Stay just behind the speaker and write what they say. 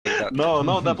No,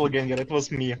 no doppelganger, it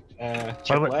was me. But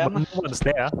Chaplain. no one's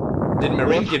there. Did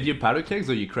Marine give you powder kegs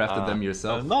or you crafted them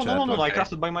yourself? No, Chad? I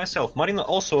crafted by myself. Marina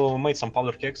also made some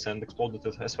powder kegs and exploded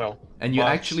it as well. And you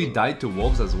But, actually died to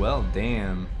wolves as well?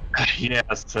 Damn.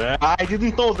 Yes, I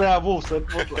didn't know there are wolves. I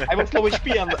was low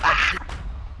HP and...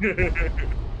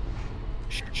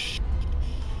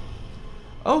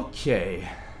 Okay.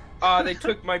 Ah, they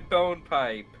took my bone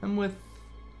pipe I'm with...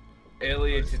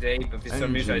 earlier today, but for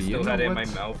some reason I NG, still you had know it in my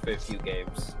what? mouth for a few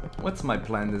games. What's my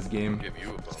plan this game? Give you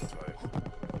a bone pipe.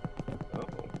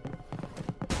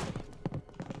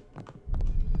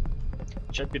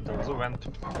 Check it down the vent.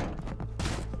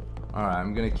 Alright,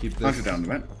 I'm gonna keep Knock this. it down the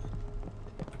vent.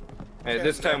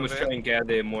 This time was trying to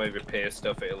gather more repair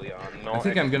stuff early on. No, I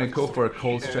think I'm gonna go for a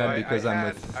cold strat because I'm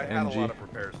with I had a NG. lot of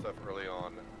repair stuff early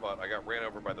on, but I got ran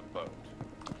over by the boat.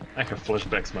 I have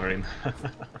flashbacks, Marine.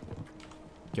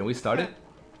 Can we start it?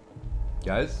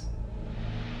 Guys?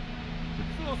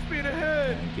 Full speed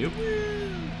ahead! Thank you.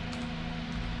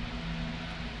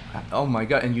 Oh my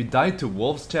god, and you died to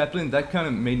wolves, Chaplain? That kind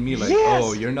of made me like, Yes!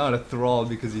 oh, you're not a thrall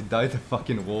because you died to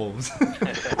fucking wolves.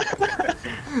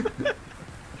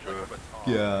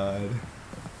 God.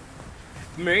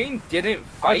 Marine didn't I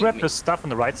fight grabbed me. the stuff on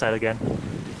the right side again.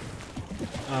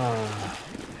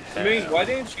 Marine, why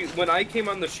didn't you, when I came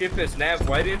on the ship as Nav,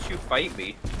 why didn't you fight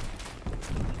me?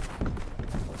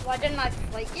 Why didn't I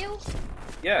fight you?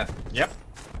 Yeah. Yep.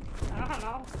 I don't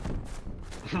know.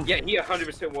 Yeah, he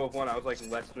 100% would have won. I was like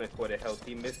less than a quarter health.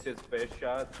 He missed his first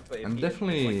shot. But if I'm he had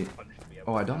definitely... just, like, punched me,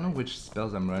 Oh, I don't know which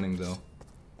spells I'm running though.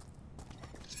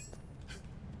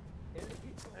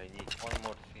 I need one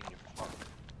more thing.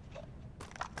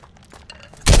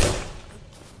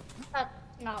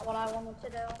 That's not what I wanted to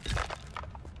do.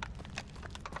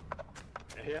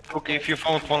 Okay, if you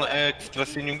found one extra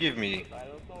thing, you give me,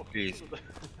 please.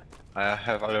 I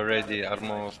have already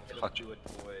almost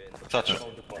such.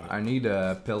 I need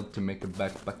a pelt to make a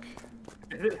backpack.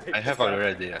 I have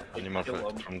already animal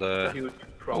food from the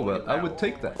Oh well, I would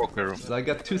take that. poker room. 'Cause I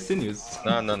got 2 sinews.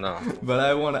 No. But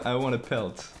I want a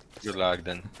pelt. Good luck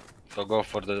then. So go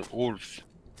for the wolves.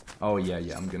 Oh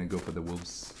yeah, I'm gonna go for the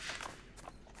wolves.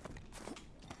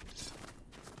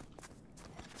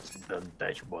 The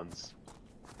Dutch ones.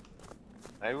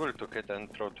 I will took it and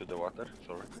throw to the water.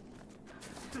 Sorry.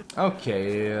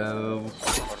 Okay, Or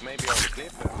maybe on the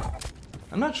cliff.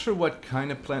 I'm not sure what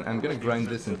kind of plant. I'm gonna grind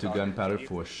this into gunpowder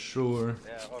for sure.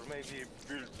 Yeah, or maybe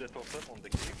build the top on the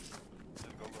cliff.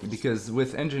 Because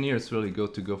with engineers really go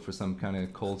for some kind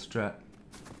of cold strat.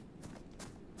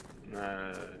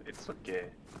 It's okay.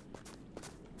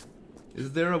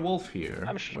 Is there a wolf here?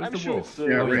 I'm sure Where's the sure wolf? it's,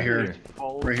 Yeah, Oh, right yeah, here.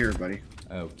 Right here, buddy.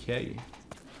 Okay.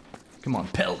 Come on,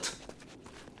 pelt!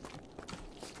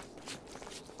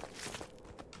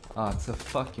 Ah, it's a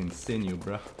fucking sinew,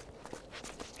 bruh.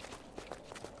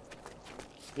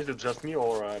 Is it just me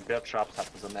or bird traps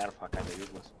after the nerf are kinda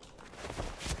useless?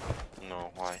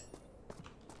 No, why?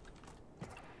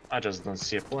 I just don't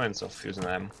see points of using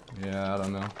them. Yeah, I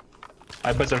don't know.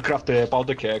 I better craft a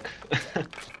powder keg.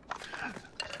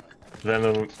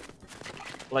 Then,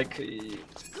 like,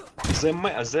 the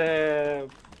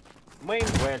main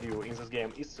value in this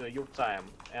game is your time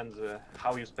and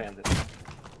how you spend it.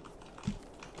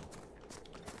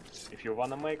 If you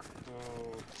wanna make,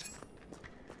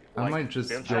 I like, might just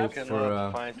bird go I traps,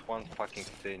 cannot find one fucking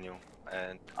sinew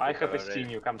and. I have a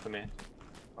sinew, come to me.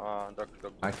 Doc.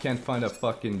 I can't find a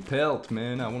fucking pelt,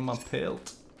 man. I want my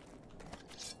pelt.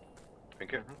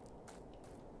 Thank you.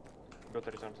 Go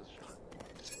to return to the ship.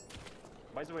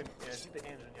 By the way, did the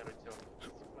engineer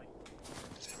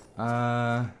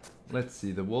return? Let's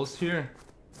see, the wolves here.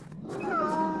 Bam,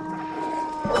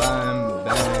 bang,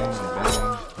 bang, bang.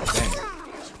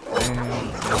 Bang,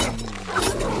 bang, bang.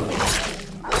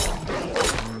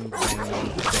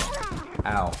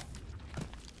 Ow.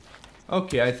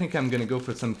 Okay, I think I'm gonna go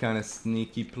for some kind of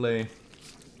sneaky play.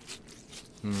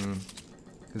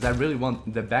 Because I really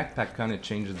want... The backpack kind of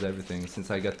changes everything, since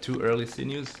I got 2 early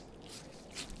sinews.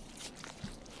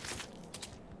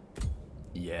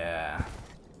 Yeah.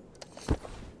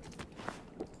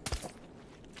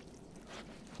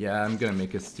 Yeah, I'm gonna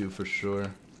make a stew for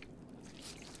sure.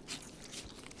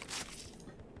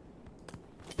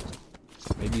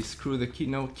 Maybe screw the key.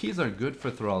 No, keys are good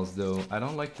for thralls though. I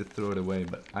don't like to throw it away,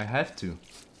 but I have to.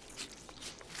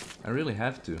 I really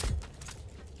have to.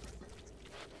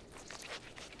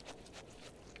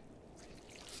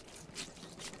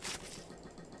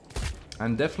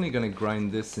 I'm definitely gonna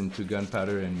grind this into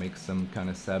gunpowder and make some kind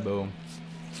of sabo.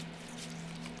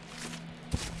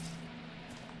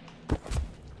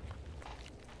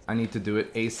 I need to do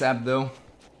it ASAP though.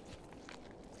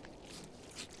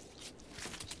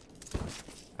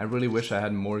 I really wish I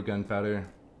had more gunpowder.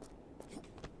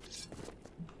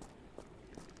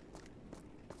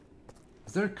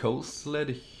 Is there a coal sled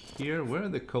here? Where are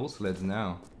the coal sleds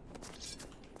now?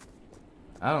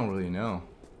 I don't really know.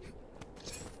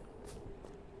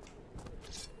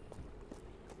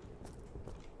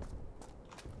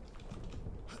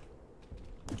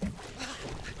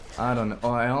 I don't know.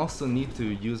 Oh, I also need to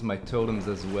use my totems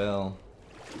as well.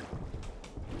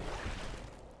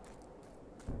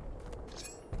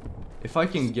 If I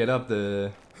can get up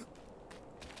the...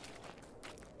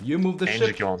 You move the NG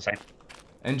ship? kill on site.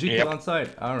 NG kill on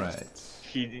site. Alright.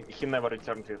 He never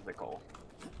returned with the call.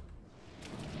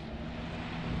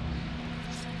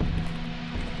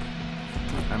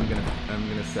 I'm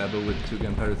gonna sabo with 2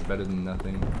 gunpowder. It's better than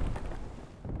nothing.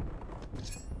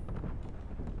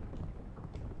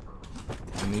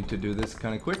 I need to do this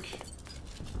kind of quick.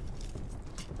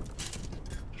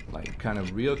 Like, kind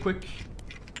of real quick.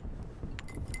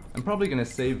 I'm probably gonna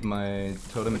save my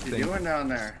totem What thing. you doing down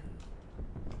there?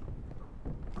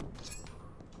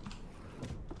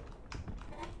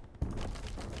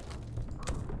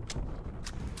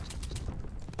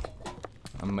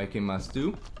 I'm making my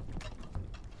stew.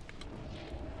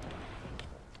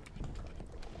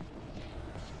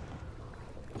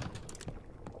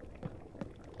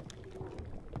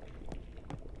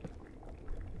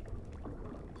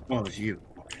 Oh, it was you.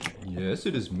 Yes,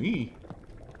 it is me.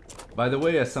 By the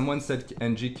way, someone said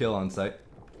NG kill on site.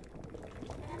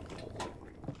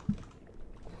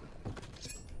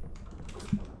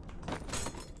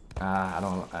 Ah, I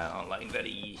don't like that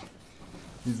he's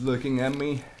looking at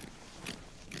me.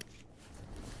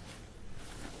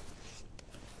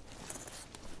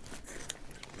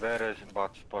 Where is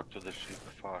bot spot to the ship?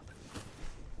 Fuck.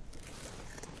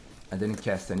 I didn't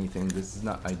cast anything. This is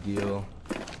not ideal.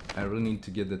 I really need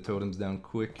to get the totems down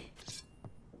quick.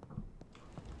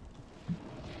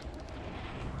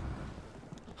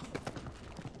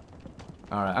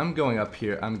 Alright, I'm going up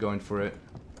here. I'm going for it.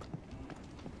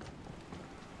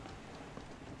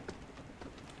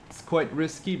 It's quite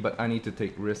risky, but I need to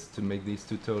take risks to make these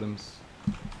 2 totems.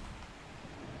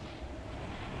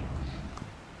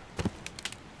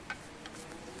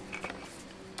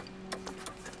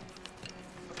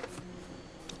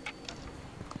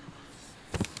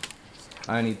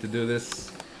 I need to do this.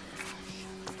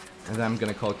 And then I'm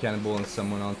gonna call cannonball on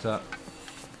someone on top.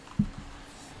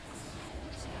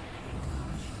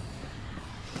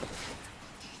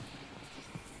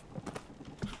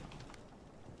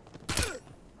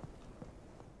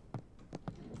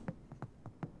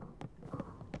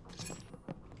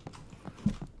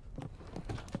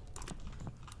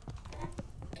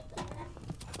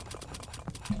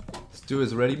 Stew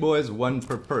is ready, boys. 1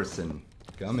 per person.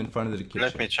 Come in front of the kitchen.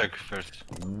 Let me check first.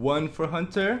 1 for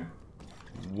Hunter.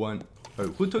 1. Oh,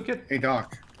 who took it? Hey,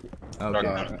 Doc.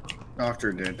 Okay.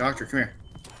 Doctor did. Doctor, come here.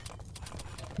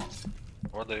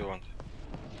 What do you want?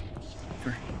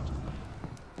 Come here.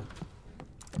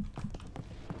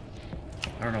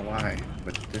 I don't know why,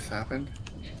 but this happened.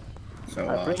 So,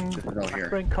 this is all here.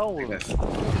 Bring coal. Take this.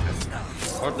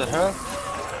 What the hell?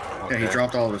 Yeah, he Okay.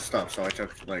 dropped all his stuff, so I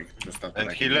took, like, the stuff that And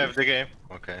I he could left use. the game.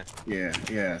 Okay.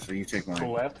 Yeah, so you take mine.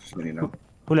 Who left? Just so you know.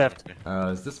 Who left?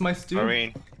 Is this my stew?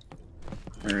 Marine.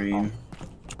 Marine.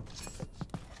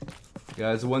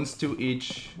 Guys, 1 stew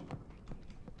each.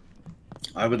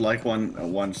 I would like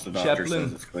one once the doctor Chaplain.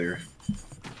 says it's clear.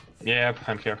 Yep,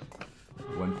 I'm here.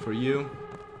 1 for you.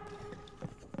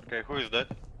 Okay, who is that?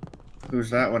 Who's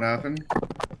that? What happened?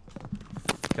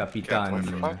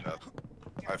 Capitan.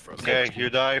 I froze. Okay, you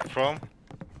die from?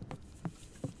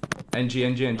 NG.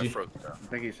 I froze. I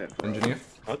think he said Engineer.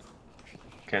 What?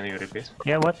 Can you repeat?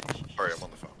 Yeah, what? Sorry, I'm on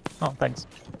the phone. Oh, thanks.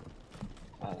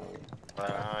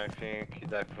 I think he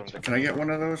died from the... Can I get one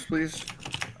of those, please?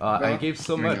 I gave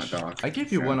so I mean, much. not dogs. I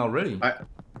gave you Sure. 1 already.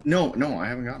 No, I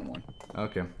haven't gotten one.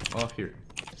 Okay. Oh, here.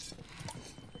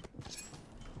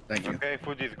 Thank you. Okay,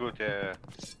 food is good.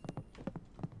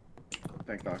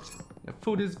 Thank Doc. The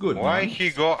food is good. Why man. he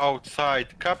go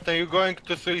outside? Captain, you going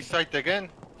to suicide again?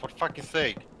 For fucking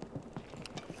sake.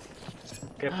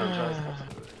 Captain,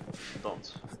 just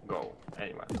don't go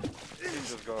anywhere.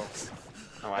 Just go.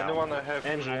 Oh, Anyone have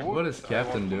Engine. wood? What is Captain I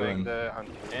want to doing? make the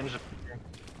anti- Engine.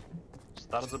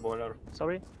 Start the boiler.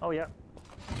 Sorry? Oh, yeah.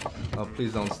 Oh,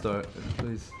 please don't start.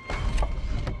 Please.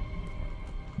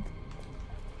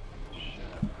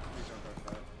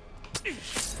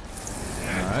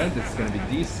 Alright, it's gonna be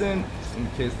decent in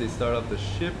case they start up the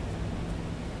ship.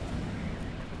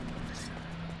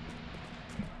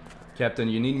 Captain,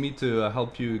 you need me to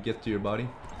help you get to your body?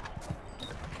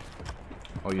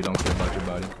 Oh, you don't care about your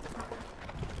body.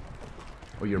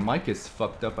 Oh, your mic is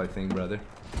fucked up, I think, brother.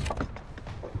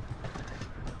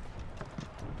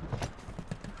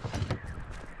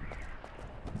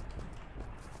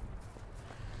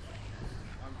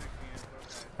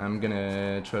 I'm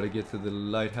gonna try to get to the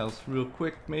lighthouse real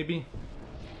quick, maybe.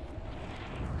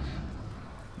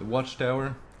 The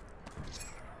watchtower.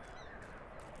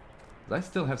 I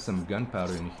still have some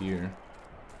gunpowder in here.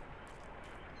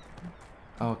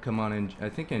 Oh, come on, I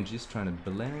think NG's trying to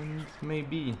blend,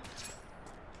 maybe?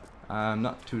 I'm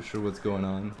not too sure what's going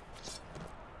on.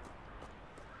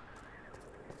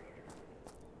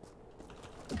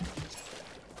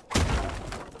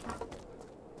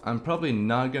 I'm probably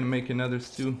not gonna make another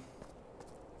stew.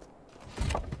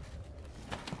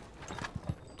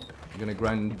 I'm gonna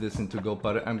grind this into gold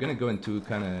powder. I'm gonna go into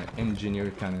kind of engineer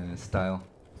kind of style.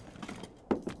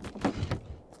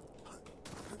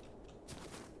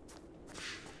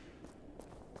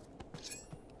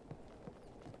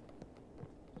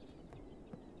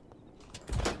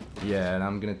 Yeah, and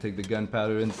I'm gonna take the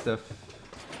gunpowder and stuff.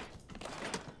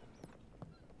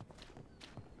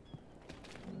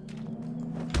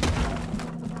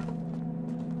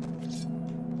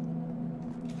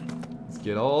 Let's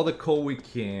get all the coal we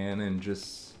can and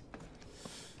just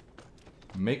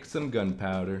make some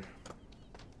gunpowder.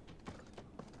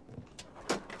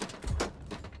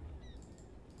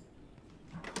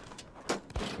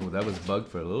 Oh, that was bugged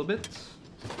for a little bit.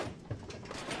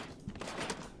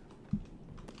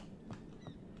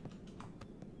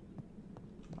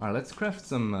 Alright, let's craft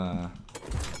some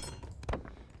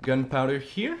gunpowder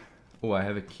here. Oh, I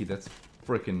have a key. That's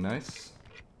freaking nice.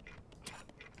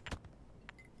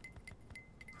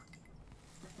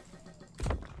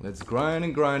 Let's grind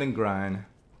and grind and grind.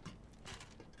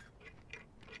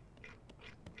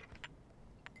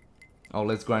 Oh,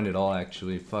 let's grind it all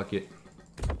actually. Fuck it.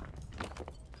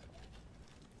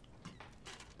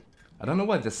 I don't know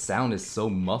why the sound is so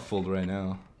muffled right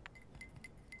now.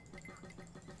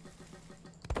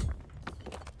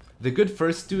 The good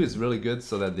first stew is really good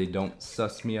so that they don't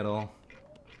sus me at all.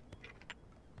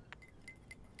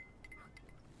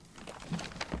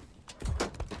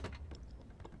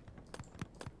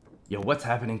 Yo, what's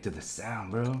happening to the sound,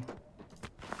 bro?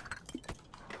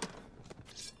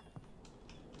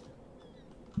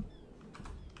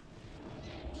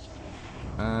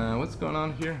 What's going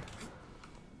on here?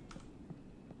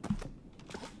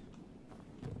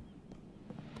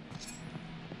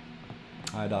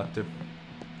 Hi, doctor.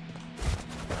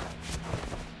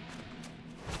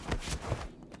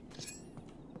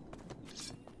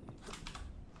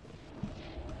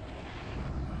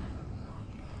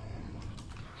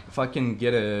 If I can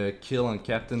get a kill on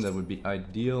Captain, that would be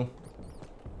ideal.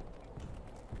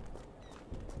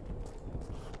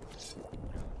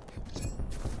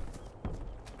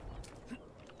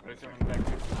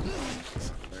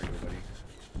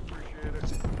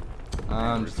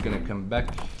 I'm just gonna come back.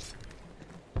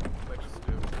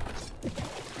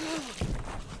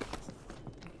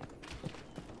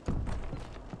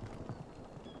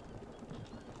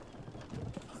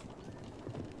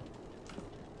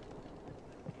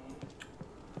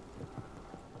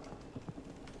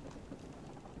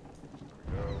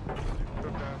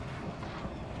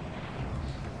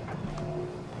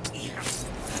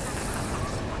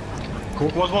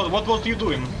 Cook, what was you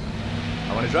doing?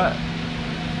 I wanna try it.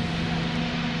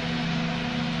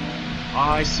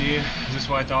 I see. This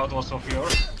whiteout was of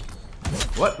yours.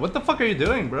 What? What the fuck are you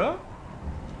doing, bro?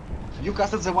 You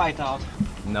casted the whiteout.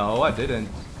 No, I didn't.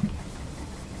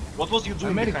 What was you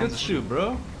doing? I made a behind good the stew, ship?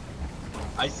 bro.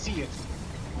 I see it.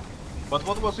 But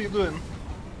what was you doing?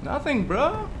 Nothing,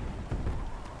 bro.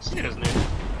 Seriously?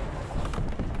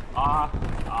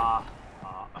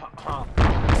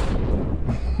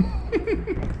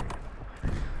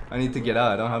 I need to get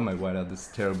out. I don't have my whiteout. This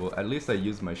is terrible. At least I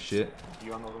used my shit.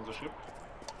 You are not on the ship?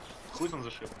 Who is on the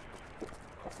ship?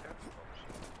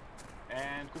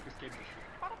 And Cook escaped the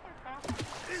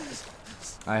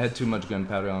ship. I had too much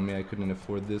gunpowder on me. I couldn't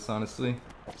afford this, honestly.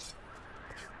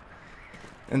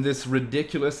 And this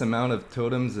ridiculous amount of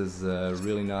totems is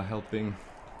really not helping.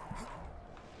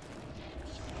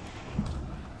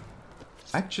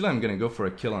 Actually, I'm gonna go for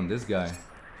a kill on this guy.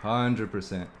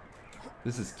 100%.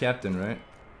 This is Captain, right?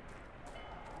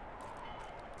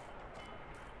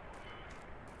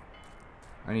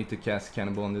 I need to cast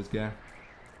Cannibal on this guy.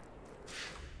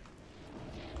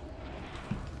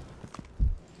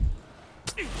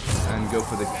 And go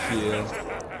for the kill.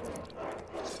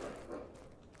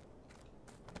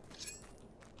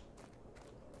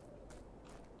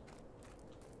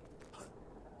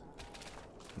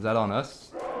 Is that on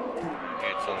us?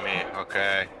 It's on me,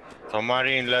 okay. So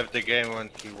Marine left the game when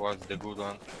he was the good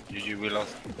one. GG, we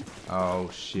lost. Oh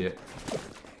shit.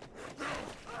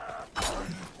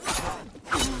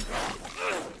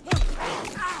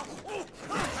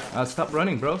 Stop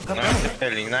running, bro. Stop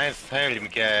running. Nice failing,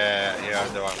 you are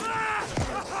the one.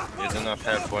 You do not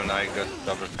help when I got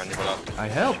double cannibal up. I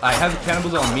help. I have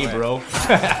cannibals on me, bro.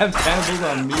 I have cannibals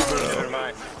on me, Never bro.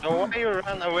 mind. So why you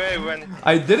run away when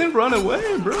I didn't run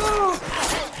away, bro.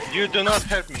 you do not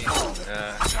help me?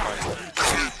 Fine.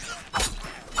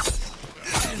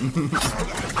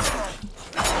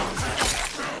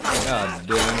 God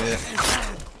damn it.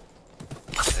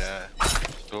 Yeah.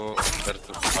 2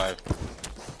 versus 5.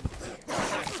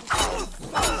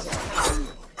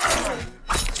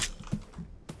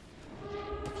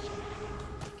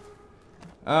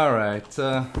 Alright,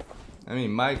 I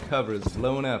mean, my cover is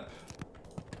blown up.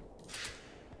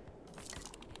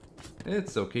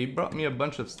 It's okay, he brought me a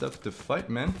bunch of stuff to fight,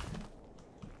 man.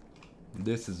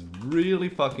 This is really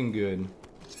fucking good.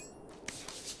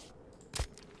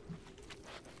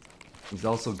 He's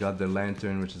also got the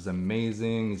lantern, which is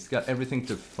amazing. He's got everything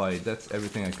to fight. That's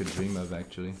everything I could dream of,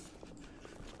 actually.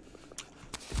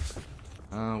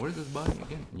 Where's his body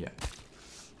again? Yeah.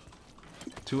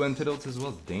 2 antidotes as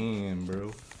well. Damn,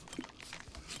 bro.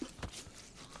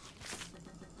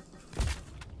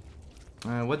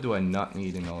 What do I not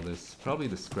need in all this? Probably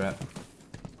the scrap.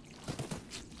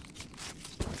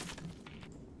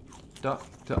 Duck,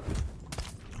 duck.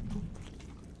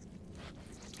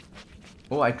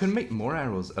 Oh, I could make more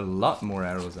arrows. A lot more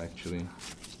arrows, actually.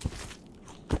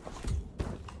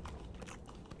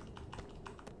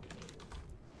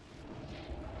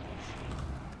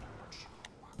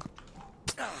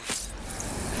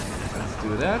 Let's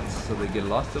do that, so they get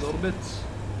lost a little bit.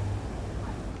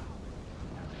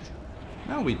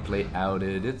 Now we play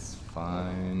outed, it's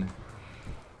fine.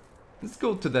 Let's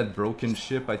go to that broken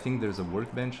ship. I think there's a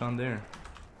workbench on there.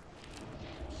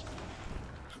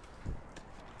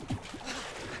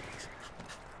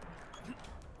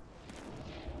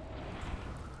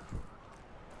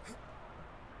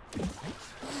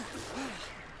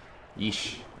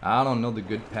 Yeesh. I don't know the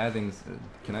good pathings.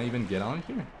 Can I even get on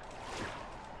here?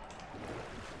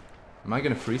 Am I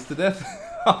gonna freeze to death?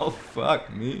 Oh,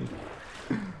 fuck me.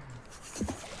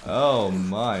 Oh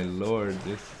my lord,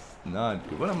 this is not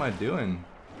good. What am I doing?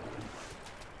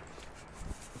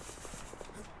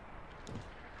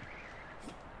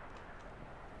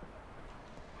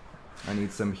 I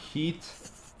need some heat.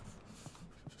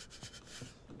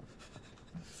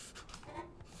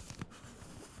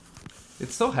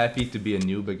 It's so happy to be a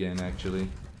noob again, actually.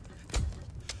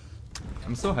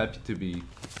 I'm so happy to be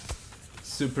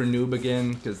super noob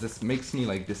again, because this makes me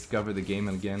like discover the game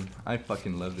again. I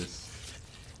fucking love this.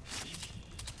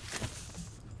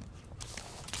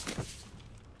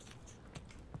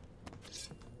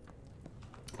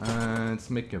 Let's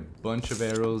make a bunch of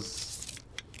arrows.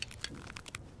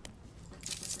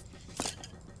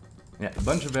 Yeah, a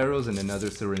bunch of arrows and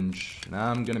another syringe. Now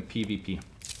I'm gonna PvP.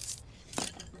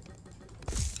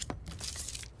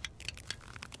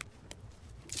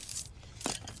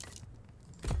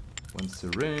 One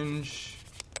syringe.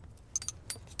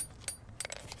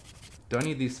 Do I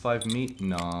need these 5 meat?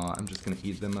 Nah, I'm just gonna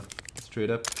eat them up, straight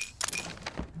up.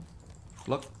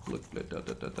 Look, look.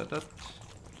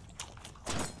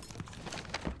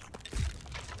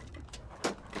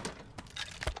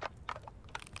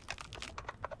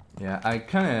 Yeah, I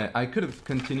could have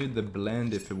continued the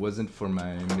blend if it wasn't for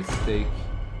my mistake.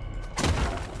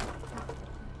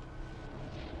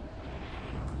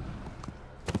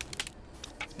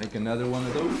 Make another one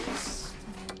of those.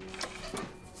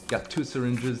 Got 2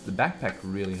 syringes. The backpack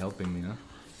really helping me, huh?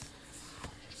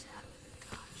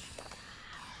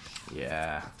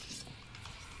 Yeah.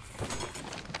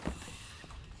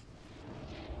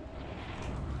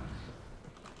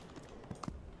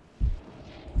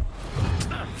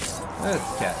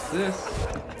 Let's cast this.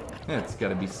 It's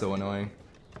gotta be so annoying.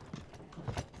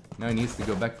 Now he needs to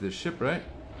go back to the ship, right?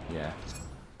 Yeah.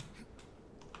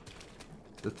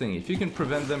 The thing, if you can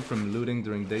prevent them from looting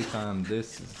during daytime,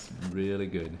 this is really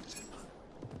good.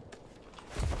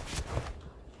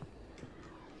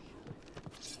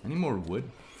 Any more wood?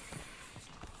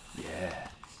 Yeah.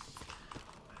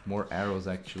 More arrows,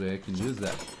 actually. I can use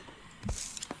that.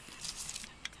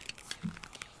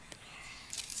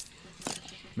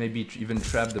 Maybe even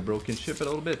trap the broken ship a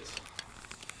little bit.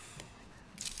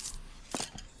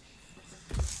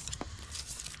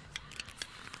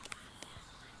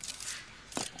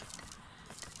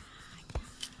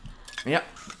 Yeah,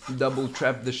 double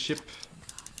trap the ship.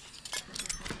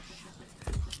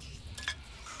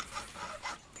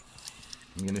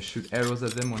 I'm gonna shoot arrows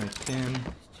at them when I can.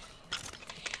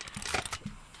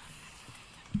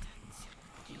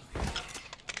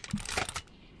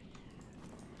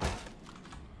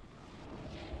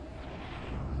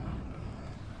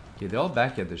 Okay, they're all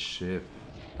back at the ship.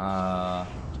 Yeah,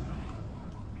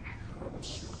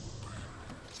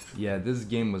 this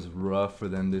game was rough for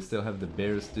them. They still have the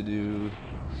bears to do.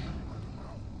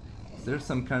 Is there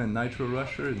some kind of nitro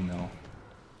rusher? No.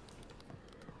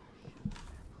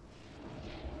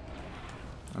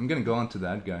 I'm gonna go on to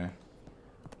that guy.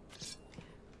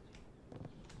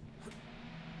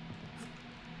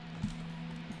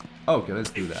 Okay,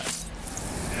 let's do that.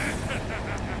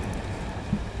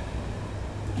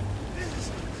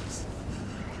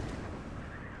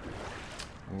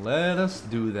 Let us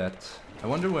do that. I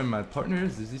wonder where my partner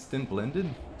is. Is he still blended?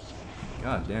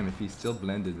 God damn, if he's still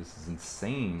blended, this is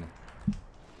insane.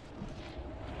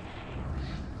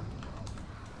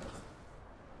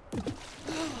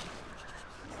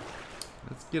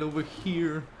 Let's get over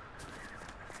here.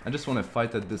 I just want to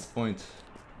fight at this point.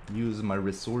 Use my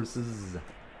resources.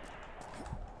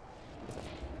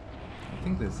 I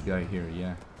think this guy here,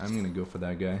 yeah. I'm gonna go for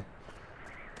that guy.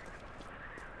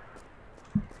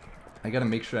 I gotta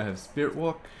make sure I have Spirit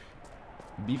Walk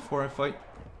before I fight.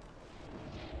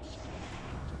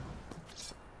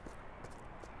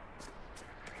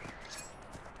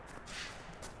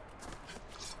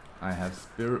 I have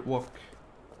Spirit Walk.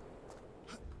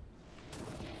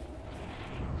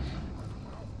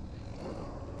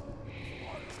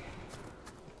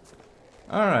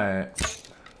 Alright.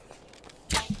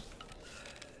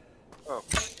 Oh.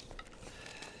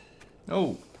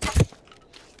 Oh,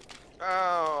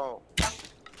 Ow!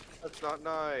 That's not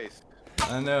nice.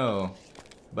 I know.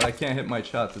 But I can't hit my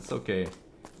shots. It's okay.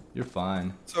 You're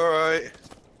fine. It's alright.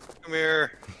 Come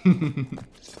here.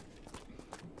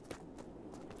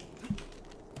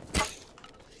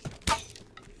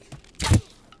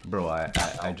 Bro,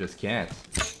 I just can't.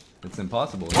 It's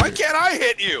impossible. Why can't I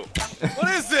hit you? What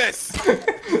is this?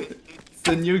 It's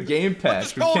a new game We're patch.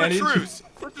 just We calling can't a even... truce.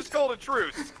 We're just calling a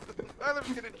truce. Neither of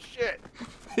us getting shit.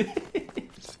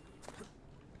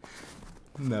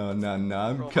 No,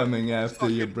 I'm Throw coming my after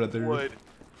you, fucking brother. Wood.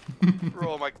 Throw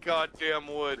all my goddamn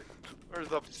wood. Where's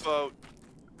the boat?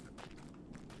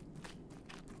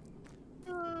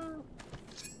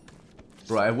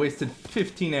 Bro, I wasted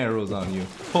 15 arrows on you.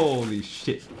 Holy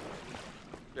shit.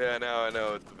 Yeah, now I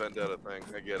know it's the vendetta thing.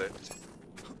 I get it.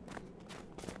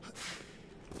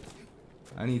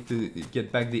 I need to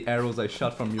get back the arrows I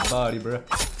shot from your body, bro.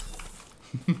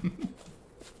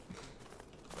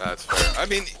 That's fair. I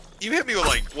mean, you hit me with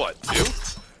like, what, 2?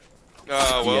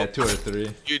 Well, Yeah, 2 or 3.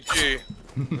 GG.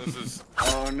 This is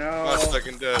Oh no. my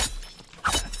second death.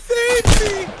 Save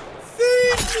me!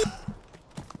 Save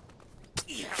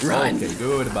me! Run. Okay,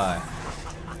 goodbye.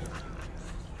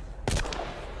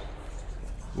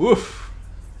 Woof!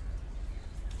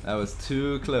 That was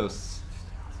too close.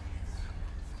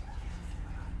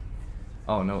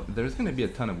 Oh no, there's gonna be a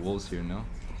ton of wolves here, no?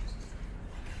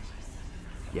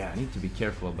 Yeah, I need to be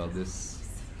careful about this.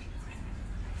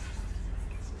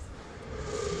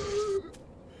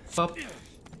 Pop.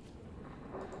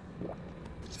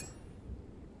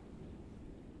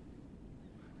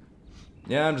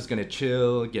 Yeah, I'm just gonna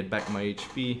chill, get back my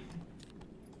HP,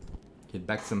 get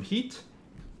back some heat.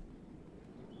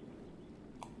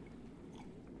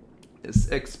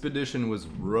 This expedition was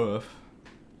rough.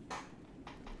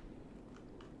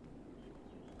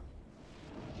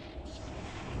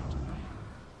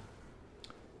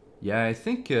 Yeah, I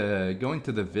think going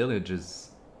to the village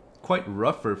is quite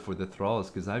rougher for the thralls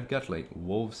because I've got like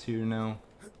wolves here now.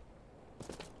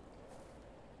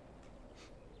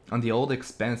 On the old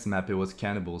Expanse map it was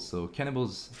cannibals, so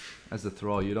cannibals as a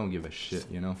thrall you don't give a shit,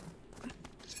 you know?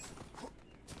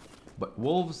 But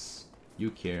wolves,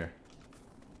 you care.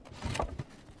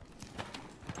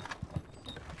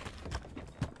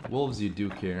 Wolves you do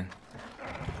care.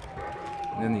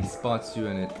 And then he spots you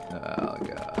and it... oh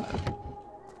god.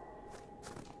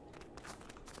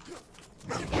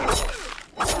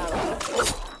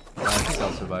 I think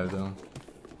I'll survive though.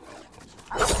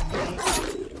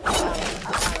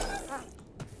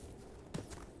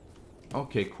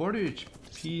 Okay, quarter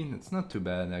HP, it's not too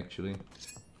bad actually.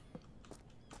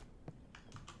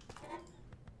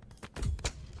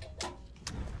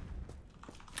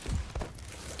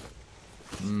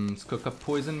 Let's cook up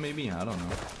poison maybe? I don't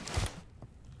know.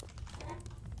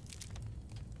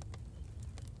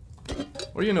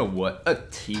 Or you know what? A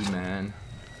tea, man.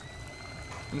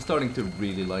 I'm starting to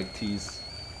really like teas.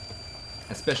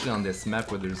 Especially on this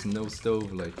map where there's no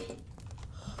stove, like...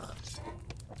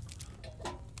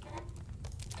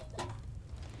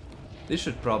 They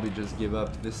should probably just give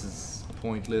up. This is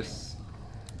pointless.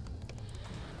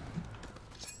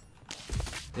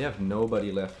 They have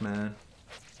nobody left, man.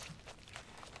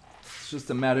 It's just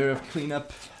a matter of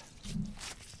cleanup.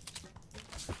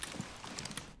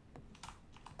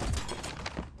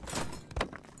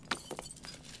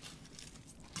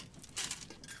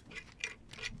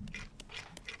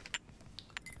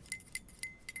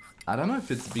 I don't know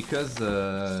if it's because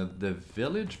the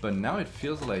village, but now it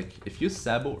feels like if you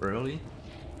sabo early,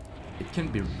 it can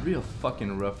be real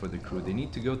fucking rough for the crew. They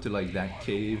need to go to like that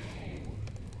cave.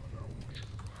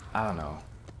 I don't know.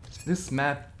 This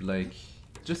map like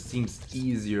just seems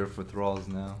easier for thralls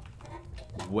now.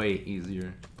 Way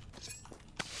easier.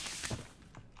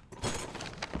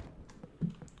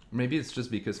 Maybe it's just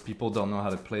because people don't know how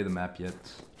to play the map yet.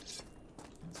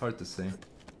 It's hard to say.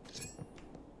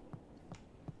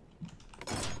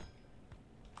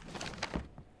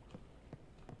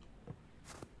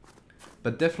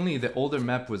 But definitely the older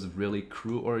map was really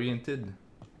crew oriented.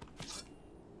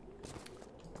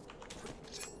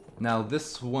 Now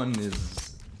this one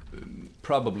is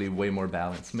probably way more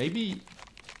balanced. Maybe,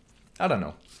 I don't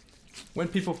know. When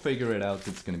people figure it out,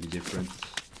 it's gonna be different.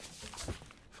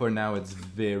 For now, it's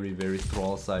very, very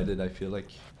thrall-sided, I feel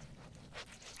like.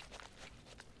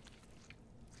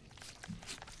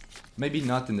 Maybe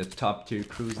not in the top tier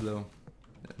crews though.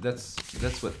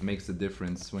 That's what makes the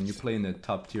difference. When you play in a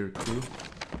top tier crew,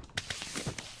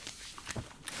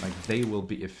 like they will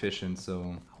be efficient,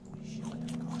 so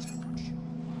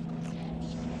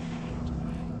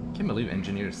can't believe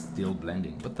engineer is still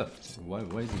blending. What the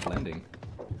why is he blending?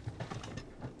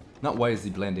 Not why is he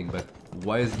blending, but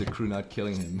why is the crew not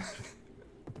killing him?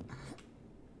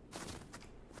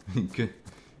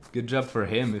 Good job for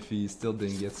him if he still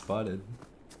didn't get spotted.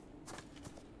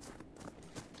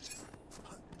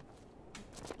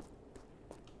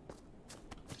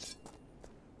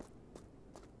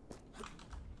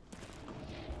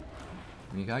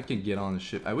 I mean, I could get on the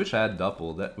ship. I wish I had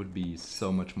Doppel. That would be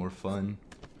so much more fun.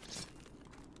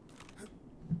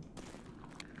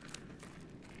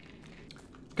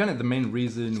 Kind of the main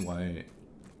reason why,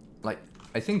 like,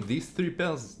 I think these three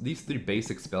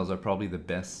basic spells are probably the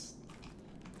best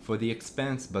for the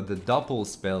expanse, but the Doppel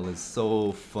spell is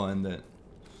so fun that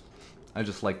I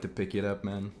just like to pick it up,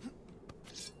 man.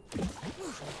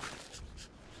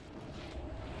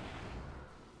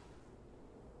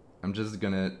 I'm just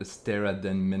gonna stare at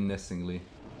them menacingly.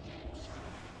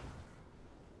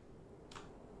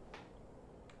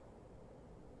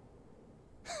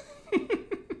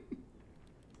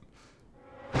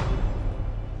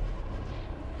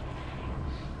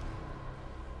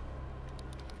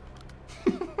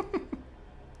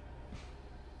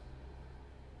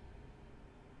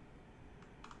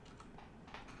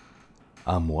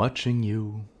 I'm watching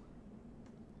you.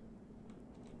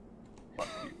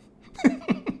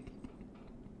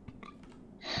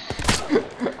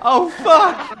 Oh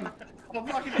fuck! I'll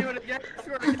fucking do it again, I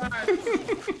swear to God.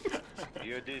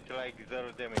 You did like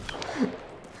 0 damage from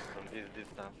this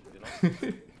distance, you know?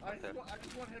 I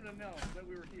just want him to know that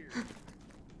we were here.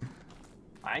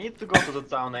 I need to go to the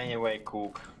town anyway,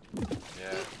 Cook.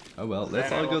 Yeah. Oh well,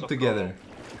 let's all go together.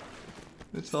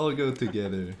 Let's all go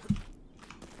together. Can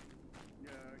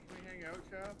we hang out,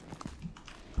 chap?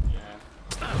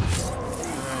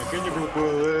 Can you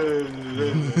Oh,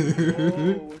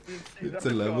 didn't see It's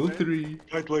that a level coming. 3.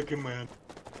 Fight like a man.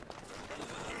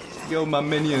 Yo, my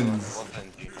minions.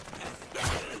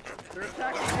 They're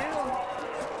attacking him.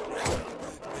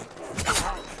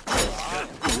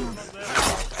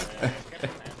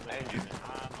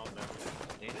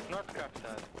 It's not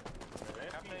Captain.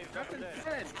 Captain is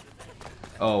Dead.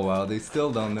 Oh wow, they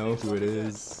still don't know who it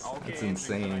is. Okay, It's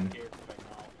insane.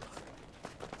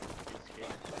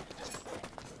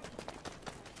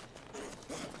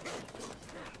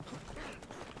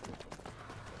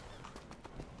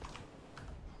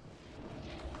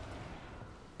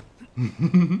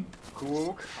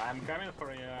 Cook, I'm coming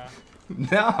for you.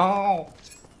 No!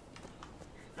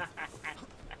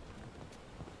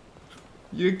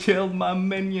 You killed my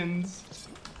minions.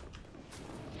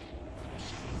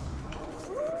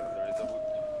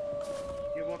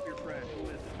 Give up your friend. Who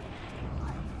is it?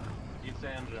 It's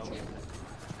Angel.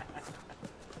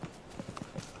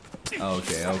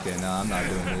 Okay, okay, no, I'm not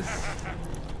doing this.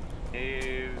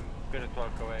 He couldn't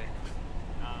walk away.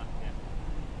 Yeah.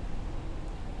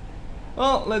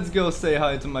 Well, let's go say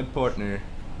hi to my partner.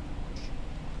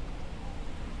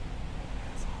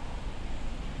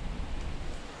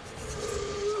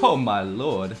 Oh my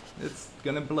lord, it's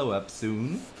gonna blow up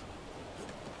soon.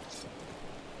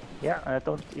 Yeah, I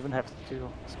don't even have to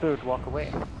spirit walk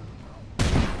away.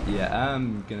 Yeah,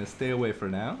 I'm gonna stay away for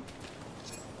now.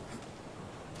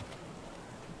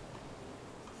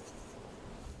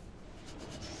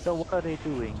 So what are they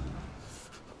doing?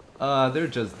 They're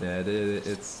just dead.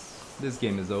 This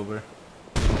game is over.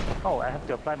 Oh, I have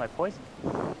to apply my poison.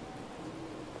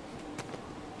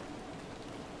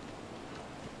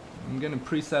 I'm gonna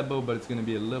pre-sabo, but it's gonna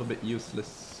be a little bit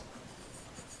useless.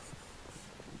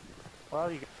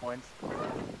 Well, you get points.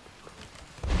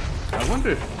 I wonder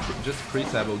if just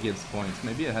pre-sabo gives points.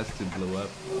 Maybe it has to blow up.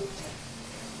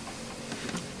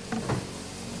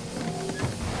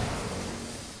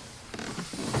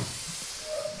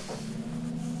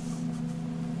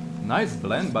 Nice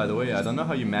blend, by the way. I don't know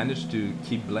how you managed to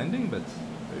keep blending, but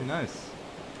very nice.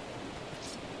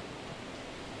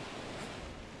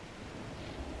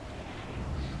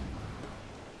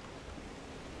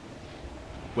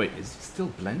 Wait, is he still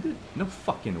blended? No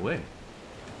fucking way.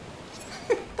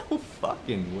 No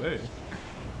fucking way.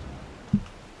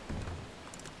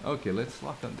 Okay, let's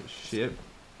lock on the ship.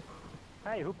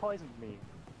 Hey, who poisoned me?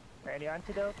 Any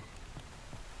antidote?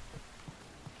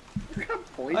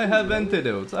 I have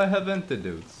antidotes. I have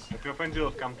antidotes. If you find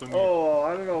you, come to me. Oh,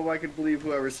 I don't know if I could believe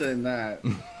whoever said that.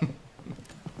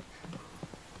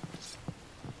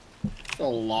 A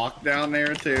lock down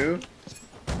there too.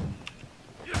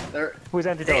 Who's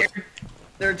antidote?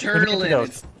 They're turtling.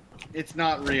 Antidote. It's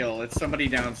not real. It's somebody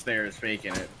downstairs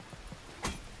faking it.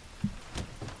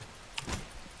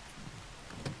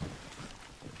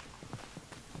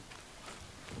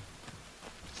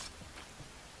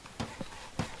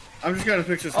 I'm just gonna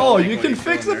fix this. Oh, you can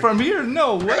fix it from here?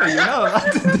 No way, you know.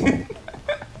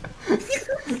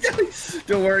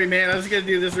 Don't worry, man. I was gonna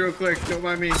do this real quick. Don't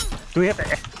mind me. Do we have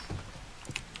to...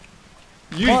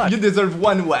 You deserve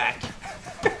one whack.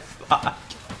 Fuck.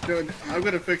 Dude, I'm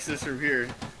gonna fix this from here.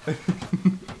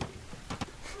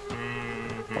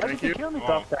 Why did you kill me,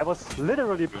 Doctor? I was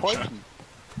literally poisoned.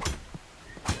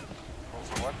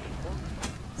 What?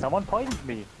 Someone poisoned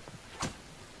me.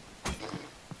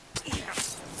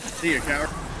 See you, coward.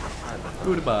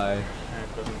 Goodbye. It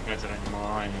doesn't matter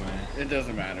anymore anyway. It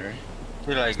doesn't matter. I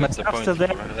feel like My that's the stuff's point still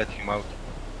if there. you let him out.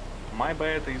 My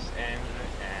bet is Andrew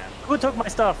and... Who took my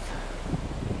stuff?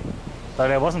 But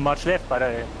there wasn't much left, but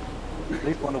I at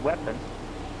least want a weapon.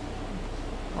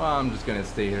 Well, I'm just gonna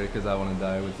stay here because I want to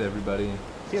die with everybody.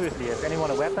 Seriously, has anyone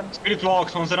a weapon? Spirit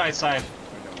walks on the right side.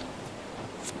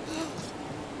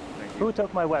 Who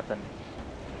took my weapon?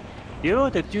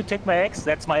 You? Did you take my axe?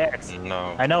 That's my axe.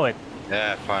 No. I know it.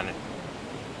 Yeah, funny.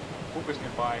 Cook is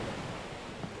nearby.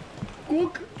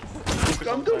 Cook!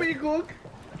 Come to me, Cook!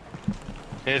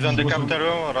 He's on the captain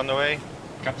room, run away.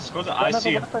 Captain Scott, I Another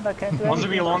see. weapon, I can't do On the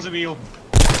anything. wheel, on the wheel.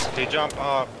 He jumped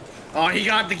up. Oh, he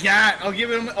got the cat. I'll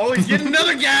give him. Oh, he's getting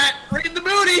another cat. Right in the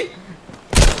booty.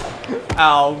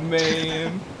 Oh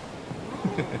man.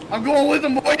 I'm going with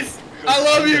him, boys. I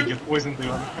love you. Get poisoned,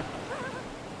 dude.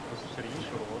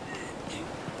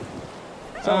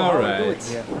 So how are we doing Alright.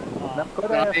 here? Not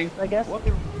good, Nothing. I guess. What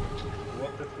the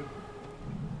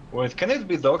Wait, can it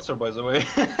be Doctor, by the way?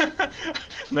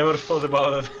 Never thought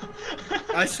about it.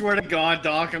 I swear to God,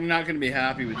 Doc, I'm not gonna be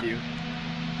happy with you.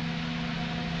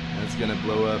 That's gonna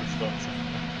blow up.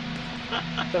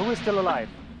 So who is still alive?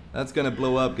 That's gonna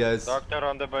blow up, guys. Doctor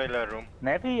on the boiler room.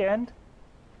 Navi and...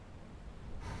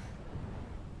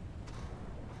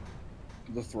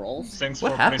 The thralls? Thanks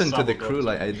What for happened to the pre-sub, crew?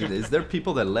 Doctor. Like, is there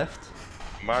people that left?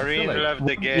 Marine like- left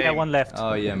the game. Yeah, one left.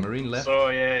 Oh yeah, Marine left. So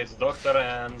yeah, it's Doctor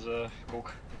and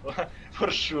Cook.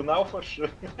 For sure, now for sure.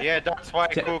 Yeah, that's why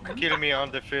Ca- Cook killed me on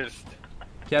the first.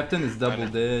 Captain is double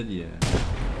dead. Yeah.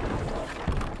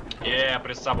 Yeah,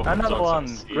 pre-sub of Another one.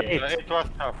 success. Great. Yeah. It was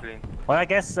Chaplin. Well, I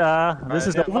guess this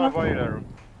is There's no over. boiler room.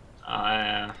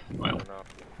 Well. No.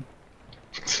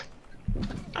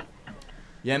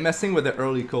 Yeah, messing with the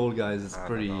early coal guys is I don't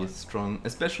pretty know. strong,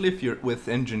 especially if you're with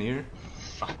engineer.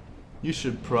 You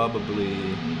should probably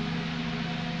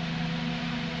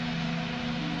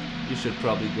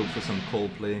go for some coal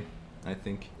play, I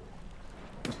think.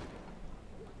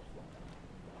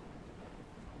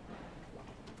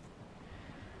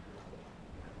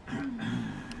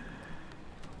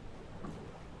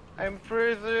 I'm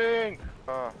freezing!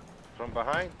 Ah, from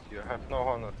behind? You have no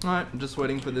honor. Alright, I'm just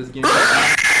waiting for this game.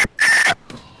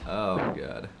 Oh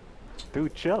god.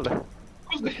 Dude, chill.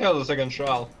 Who's the hell the second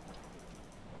trial?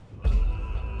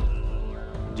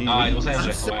 GG. It was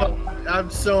Andrew. I'm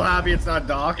so happy it's not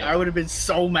Doc. I would have been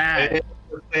so mad.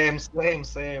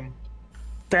 Same.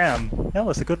 Damn, that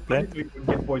was a good plan.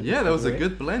 Yeah, that was a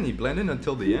good blend. He blended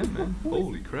until the end, man.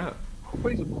 Holy crap.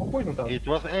 It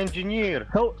was engineer.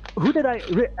 So, who did I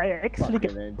actually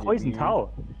get poisoned? How?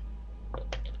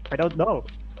 I don't know.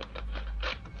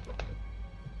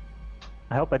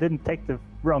 I hope I didn't take the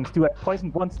wrong stew. I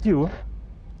poisoned one stew.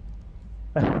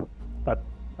 But,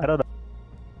 I don't know.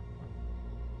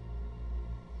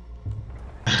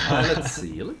 Let's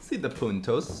see the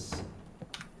puntos.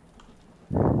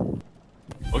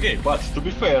 Okay, but to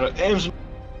be fair, Andrew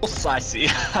Sassy.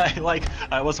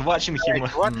 I was watching him.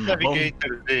 Like, what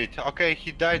Navigator did? Okay,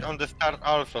 he died on the start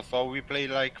also, so we play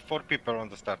like 4 people on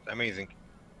the start. Amazing.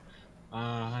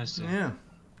 I see. Yeah.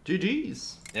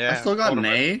 GG's. Yeah. I still got 4 an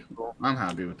A. I'm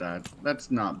happy with that. That's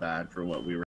not bad for what we were.